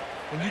defense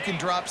when you can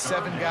drop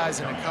 7 guys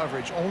in a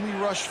coverage, only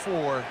rush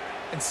 4,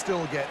 and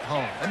still get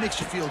home? That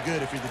makes you feel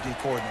good if you're the D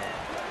coordinator.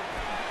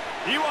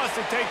 He wants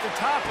to take the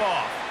top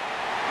off.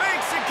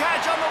 Makes the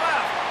catch on the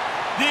left.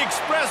 The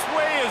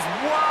expressway is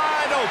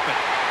wide open.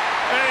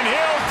 And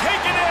he'll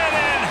take it in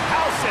and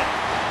house it.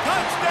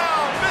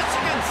 Touchdown,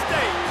 Michigan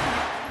State.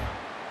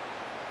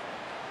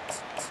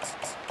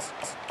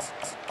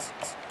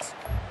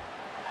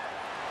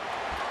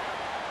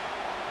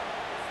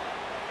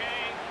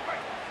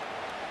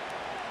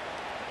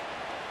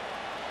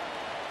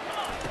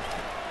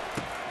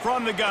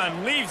 From the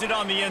gun, leaves it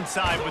on the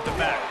inside with the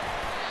back.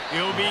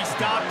 He'll be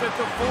stopped at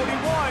the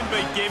 41,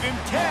 but give him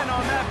 10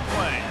 on that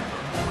play.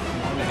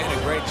 And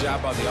a great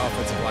job by the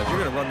offensive line. You're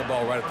going to run the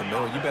ball right at the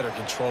middle. You better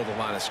control the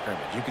line of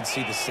scrimmage. You can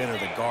see the center,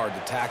 the guard, the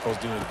tackles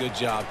doing a good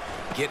job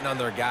getting on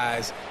their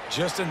guys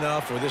just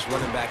enough where this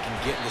running back can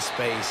get into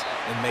space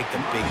and make the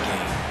big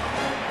gain.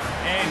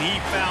 And he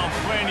found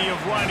plenty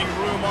of running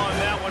room on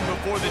that one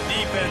before the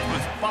defense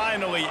was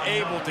finally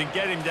able to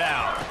get him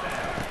down.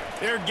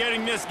 They're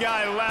getting this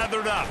guy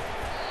lathered up.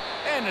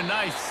 And a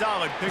nice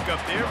solid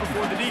pickup there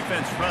before the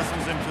defense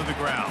wrestles him to the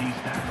ground.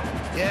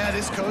 Yeah,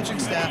 this coaching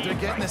staff, they're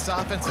getting this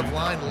offensive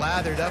line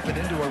lathered up and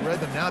into a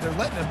rhythm now. They're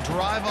letting them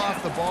drive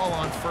off the ball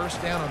on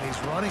first down on these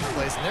running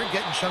plays, and they're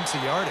getting chunks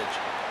of yardage.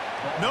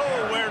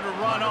 Nowhere to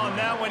run on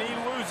that one. He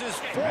loses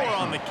 4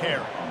 on the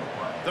carry.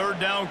 Third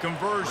down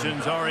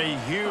conversions are a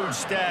huge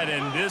stat,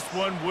 and this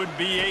one would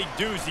be a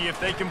doozy if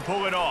they can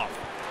pull it off.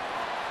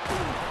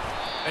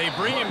 They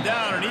bring him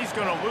down, and he's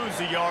going to lose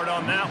a yard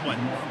on that one.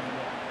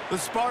 The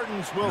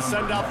Spartans will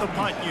send out the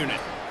punt unit.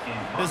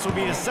 This will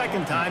be the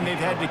second time they've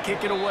had to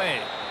kick it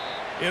away.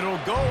 It'll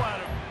go out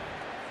of...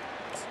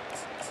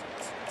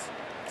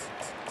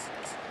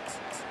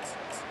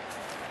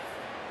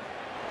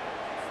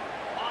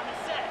 On the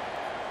set.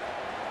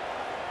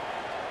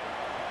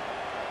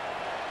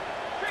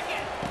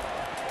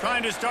 Cricket.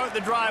 Trying to start the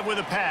drive with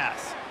a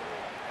pass.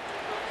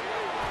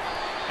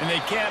 And they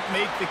can't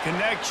make the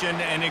connection,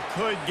 and it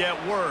could get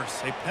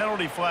worse. A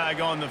penalty flag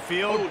on the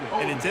field,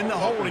 and it's in the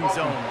holding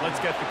zone.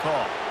 Let's get the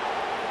call.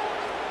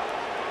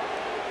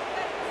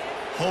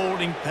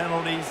 Holding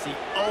penalties, the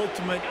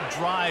ultimate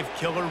drive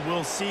killer.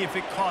 We'll see if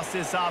it costs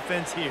this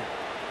offense here.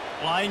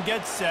 Line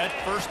gets set,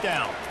 first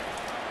down.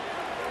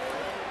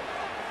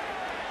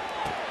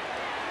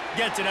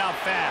 Gets it out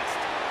fast.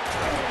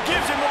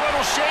 Gives him a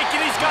little shake,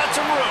 and he's got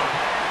some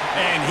room.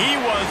 And he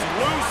was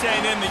loose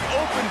and in the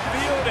open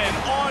field and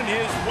on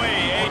his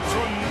way. A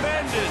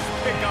tremendous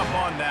pickup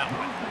on that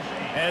one.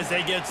 As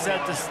they get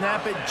set to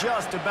snap it,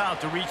 just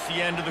about to reach the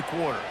end of the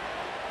quarter.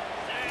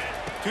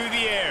 To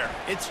the air,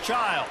 it's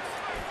Childs.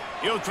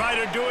 He'll try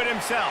to do it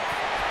himself.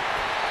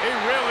 A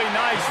really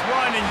nice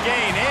run and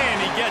gain,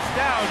 and he gets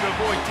down to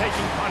avoid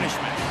taking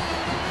punishment.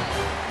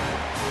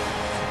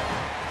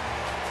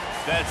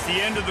 That's the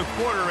end of the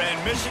quarter,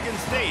 and Michigan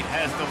State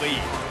has the lead.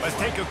 Let's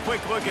take a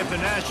quick look at the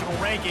national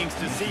rankings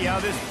to see how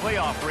this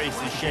playoff race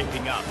is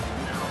shaping up.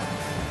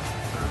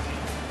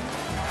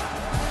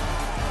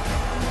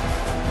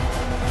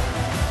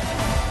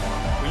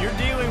 When you're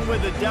dealing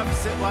with a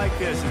deficit like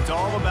this, it's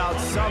all about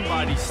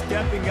somebody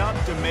stepping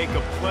up to make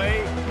a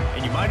play,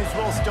 and you might as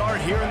well start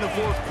here in the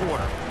fourth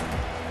quarter.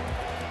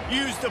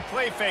 Use the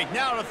play fake,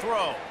 now to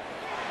throw.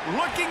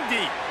 looking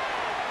deep.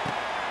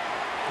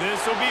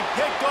 This will be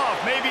picked off,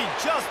 maybe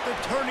just the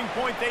turning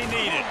point they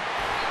needed.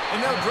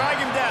 And they'll drag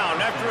him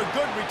down after a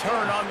good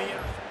return on the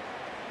interception.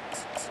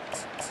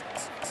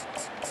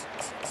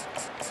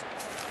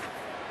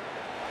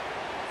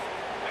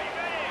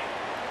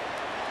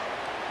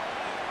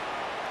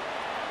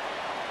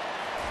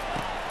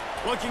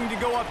 Looking to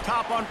go up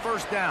top on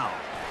first down.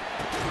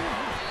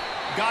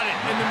 Got it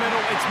in the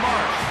middle. It's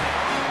Marsh.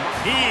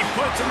 He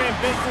puts him in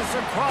business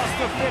across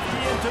the 50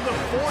 into the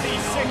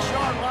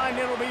 46-yard line.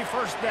 It'll be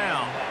first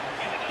down.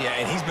 Yeah,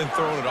 and he's been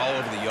throwing it all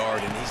over the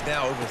yard, and he's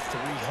now over 300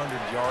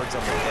 yards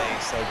on the day.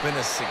 So it's been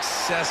a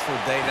successful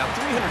day. Now,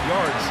 300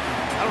 yards,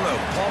 I don't know,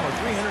 Palmer,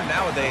 300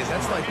 nowadays,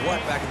 that's like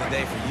what back in the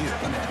day for you?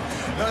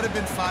 That would have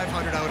been 500.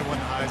 I would have won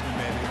the Heisman,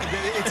 man.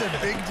 It's a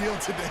big deal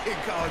today in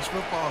college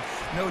football,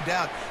 no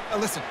doubt.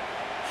 Listen,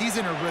 he's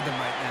in a rhythm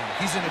right now.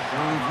 He's in a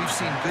groove. We've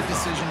seen good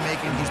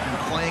decision-making. He's been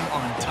playing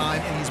on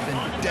time, and he's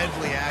been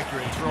deadly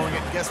accurate throwing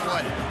it. Guess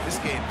what? This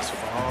game is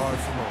far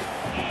from over.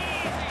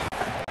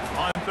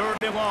 On third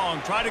and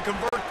long, try to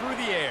convert through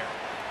the air.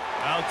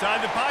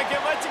 Outside the pocket,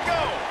 lets it go.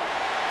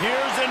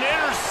 Here's an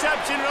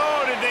interception.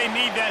 Oh, did they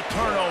need that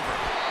turnover?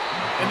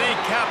 And they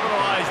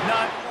capitalize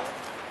not...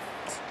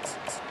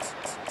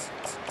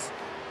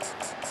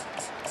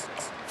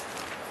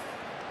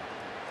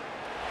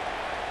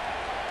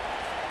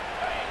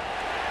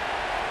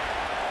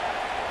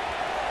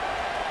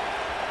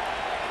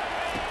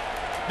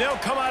 They'll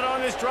come out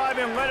on this drive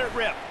and let it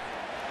rip.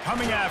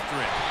 Coming after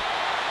it.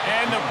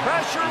 And the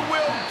pressure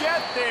will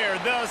get there.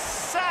 The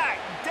sack.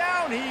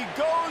 Down he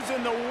goes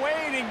in the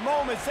waiting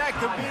moments. That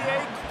could be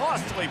a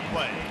costly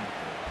play.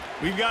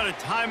 We've got a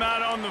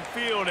timeout on the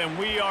field, and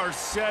we are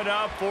set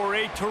up for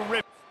a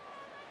terrific...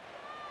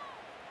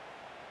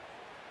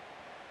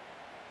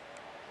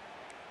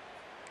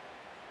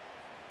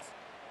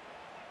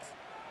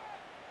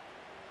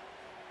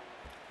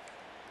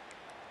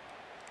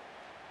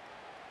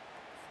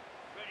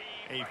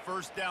 A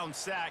first down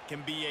sack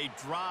can be a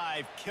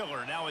drive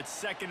killer. Now it's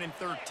 2nd and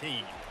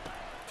 13.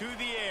 To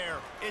the air,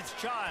 it's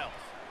Childs.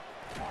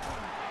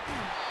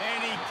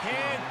 And he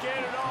can't get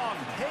it off.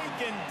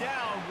 Taken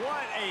down.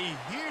 What a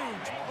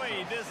huge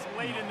play this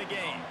late in the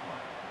game.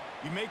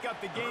 You make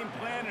up the game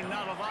plan and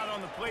not a lot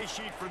on the play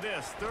sheet for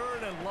this.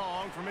 3rd and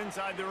long from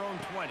inside their own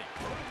 20.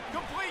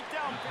 Complete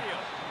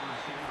downfield.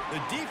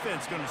 The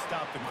defense going to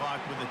stop the clock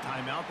with a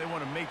timeout. They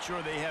want to make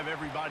sure they have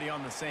everybody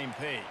on the same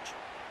page.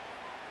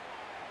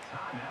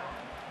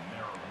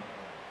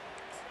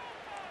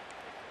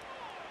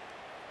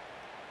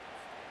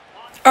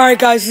 All right,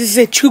 guys, this is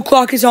it. 2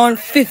 clock is on.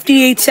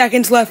 58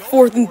 seconds left.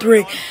 4th and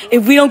 3.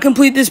 If we don't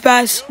complete this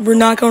pass, we're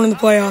not going to the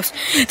playoffs.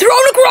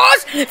 Thrown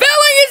across. Felling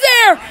is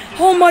there.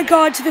 Oh, my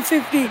God, to the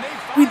 50.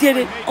 We did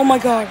it. Oh, my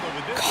God.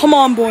 Come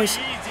on, boys.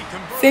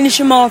 Finish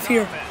him off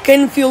here. Get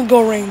in field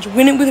goal range.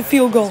 Win it with a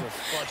field goal.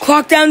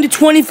 Clock down to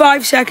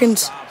 25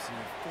 seconds.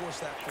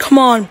 Come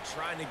on.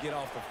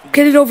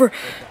 Get it over.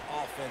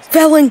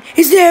 Felling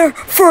is there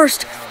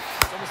first.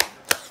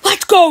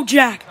 Let's go,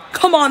 Jack.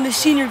 Come on, the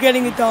senior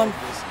getting it done.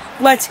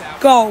 Let's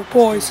go,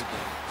 boys.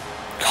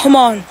 Come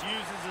on.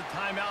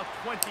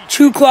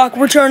 2 clock,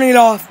 we're turning it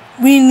off.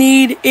 We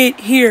need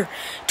it here.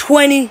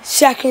 20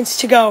 seconds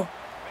to go.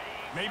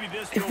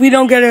 If we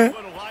don't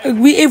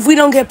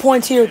get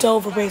points here, it's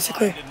over,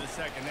 basically.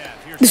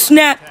 The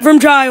snap from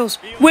Giles.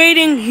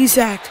 Waiting, he's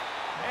sacked.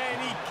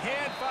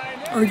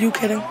 Are you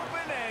kidding?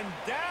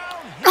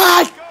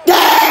 God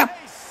damn!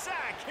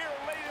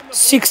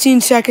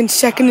 16 seconds,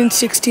 2nd and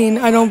 16.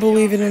 I don't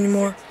believe it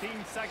anymore.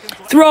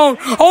 Thrown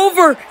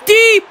over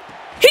deep.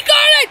 He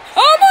got it.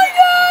 Oh my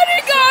God,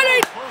 he got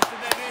it.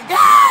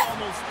 Yes!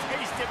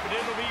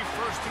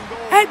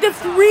 At the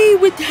 3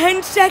 with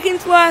 10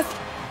 seconds left.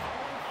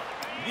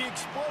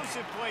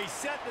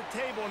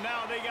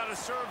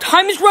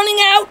 Time is running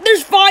out.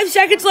 There's 5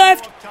 seconds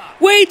left.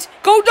 Wait,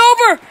 goes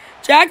over.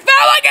 Jack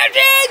Felling gets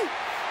in.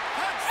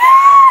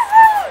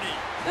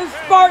 The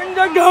Spartans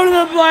are going to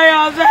the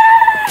playoffs.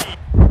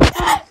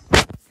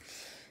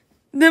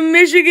 The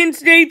Michigan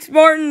State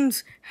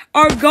Spartans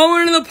are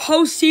going to the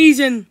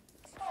postseason.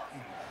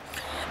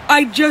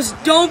 I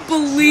just don't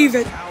believe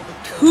it.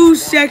 2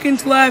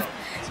 seconds left.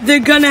 They're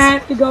going to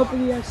have to go for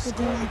the extra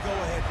time.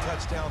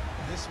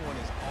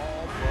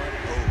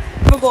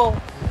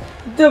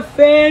 The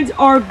fans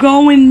are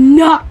going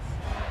nuts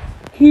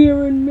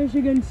here in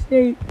Michigan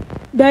State.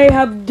 They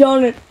have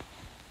done it.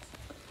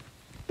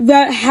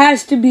 That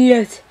has to be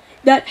it.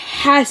 That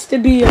has to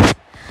be it.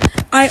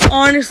 I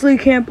honestly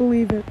can't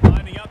believe it.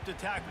 Lining up to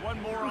tack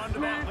one more onto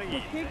that lead.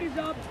 The kick is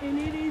up and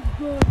it is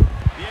good.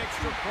 The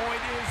extra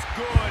point is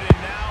good, and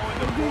now in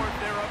the 4th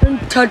they're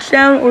up.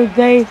 Touchdown, or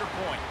they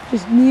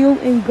just kneel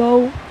and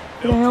go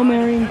to the Hail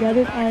Mary and get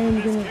it. I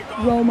am going to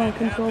throw my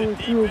controller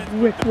through a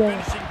brick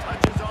wall.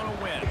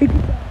 Pick it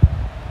up.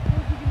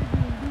 What's he going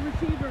to do? The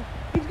receiver.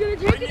 He's going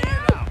to take it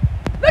out.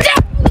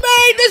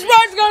 This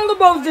run's going to the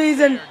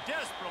postseason.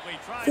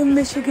 The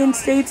Michigan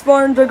State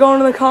Spartans are going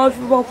to the college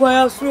football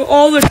playoffs through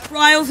all the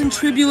trials and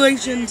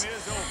tribulations.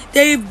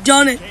 They've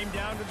done it.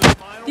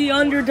 The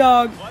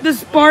underdog, the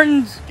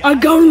Spartans, are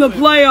going to the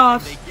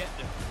playoffs.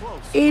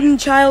 Aiden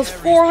Childs,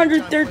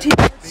 413,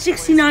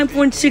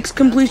 69.6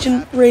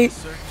 completion rate,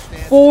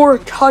 4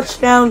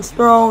 touchdowns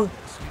thrown.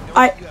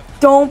 I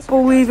don't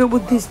believe it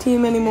with this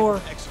team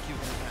anymore.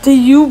 Do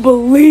you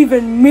believe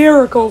in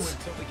miracles?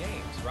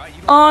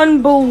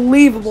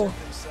 Unbelievable.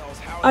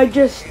 I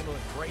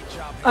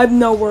have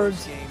no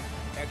words.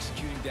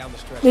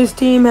 This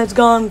team has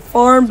gone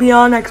far and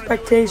beyond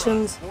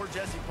expectations.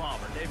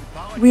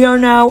 We are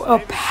now a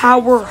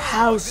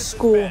powerhouse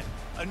school.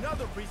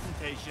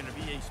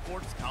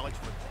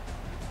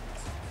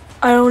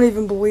 I don't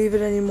even believe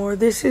it anymore.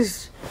 This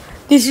is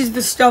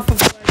the stuff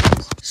of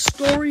legends.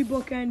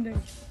 Storybook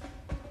ending.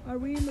 Are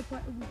we in the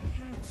playoffs? We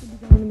have to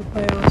be going in the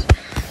playoffs.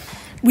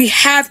 We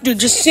have to.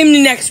 Just sim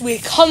me next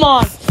week. Come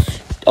on.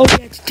 Oh,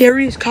 yeah, it's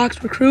Darius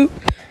Cox recruit.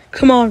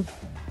 Come on.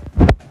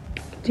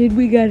 Did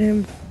we get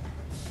him?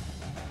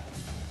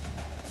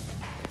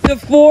 The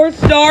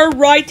 4-star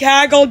right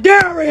tackle,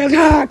 Darius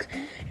Cox,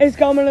 is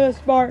coming to the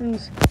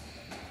Spartans.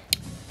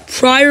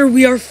 Pryor,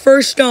 we are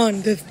first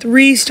on. The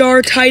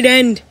 3-star tight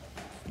end.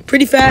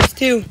 Pretty fast,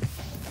 too.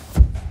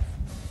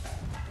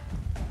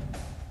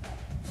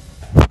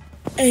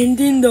 And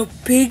in the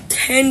Big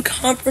Ten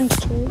Conference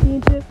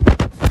Championship,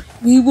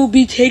 we will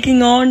be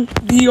taking on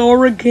the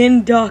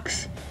Oregon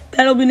Ducks.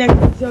 That'll be next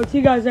episode. See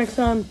you guys next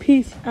time.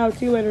 Peace out.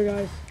 See you later,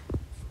 guys.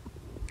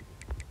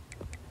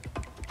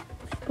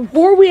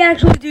 Before we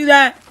actually do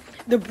that,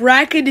 the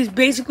bracket is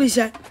basically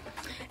set.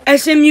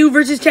 SMU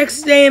versus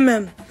Texas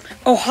A&M.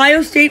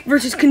 Ohio State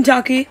versus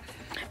Kentucky.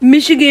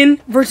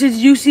 Michigan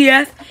versus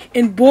UCF.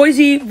 And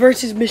Boise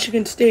versus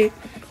Michigan State.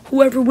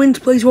 Whoever wins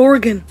plays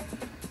Oregon.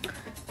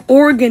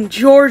 Oregon,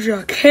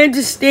 Georgia,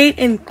 Kansas State,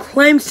 and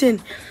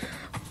Clemson.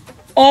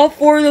 All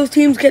 4 of those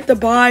teams get the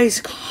byes.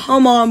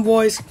 Come on,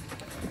 boys.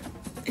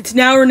 It's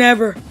now or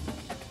never.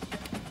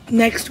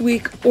 Next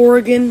week,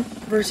 Oregon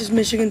versus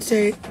Michigan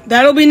State.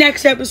 That'll be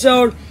next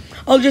episode.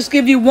 I'll just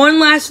give you one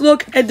last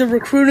look at the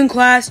recruiting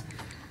class.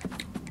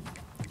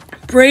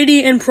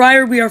 Brady and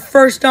Pryor, we are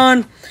first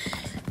on.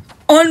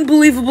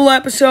 Unbelievable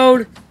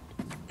episode.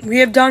 We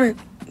have done it.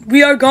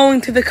 We are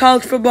going to the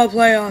college football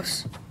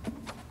playoffs.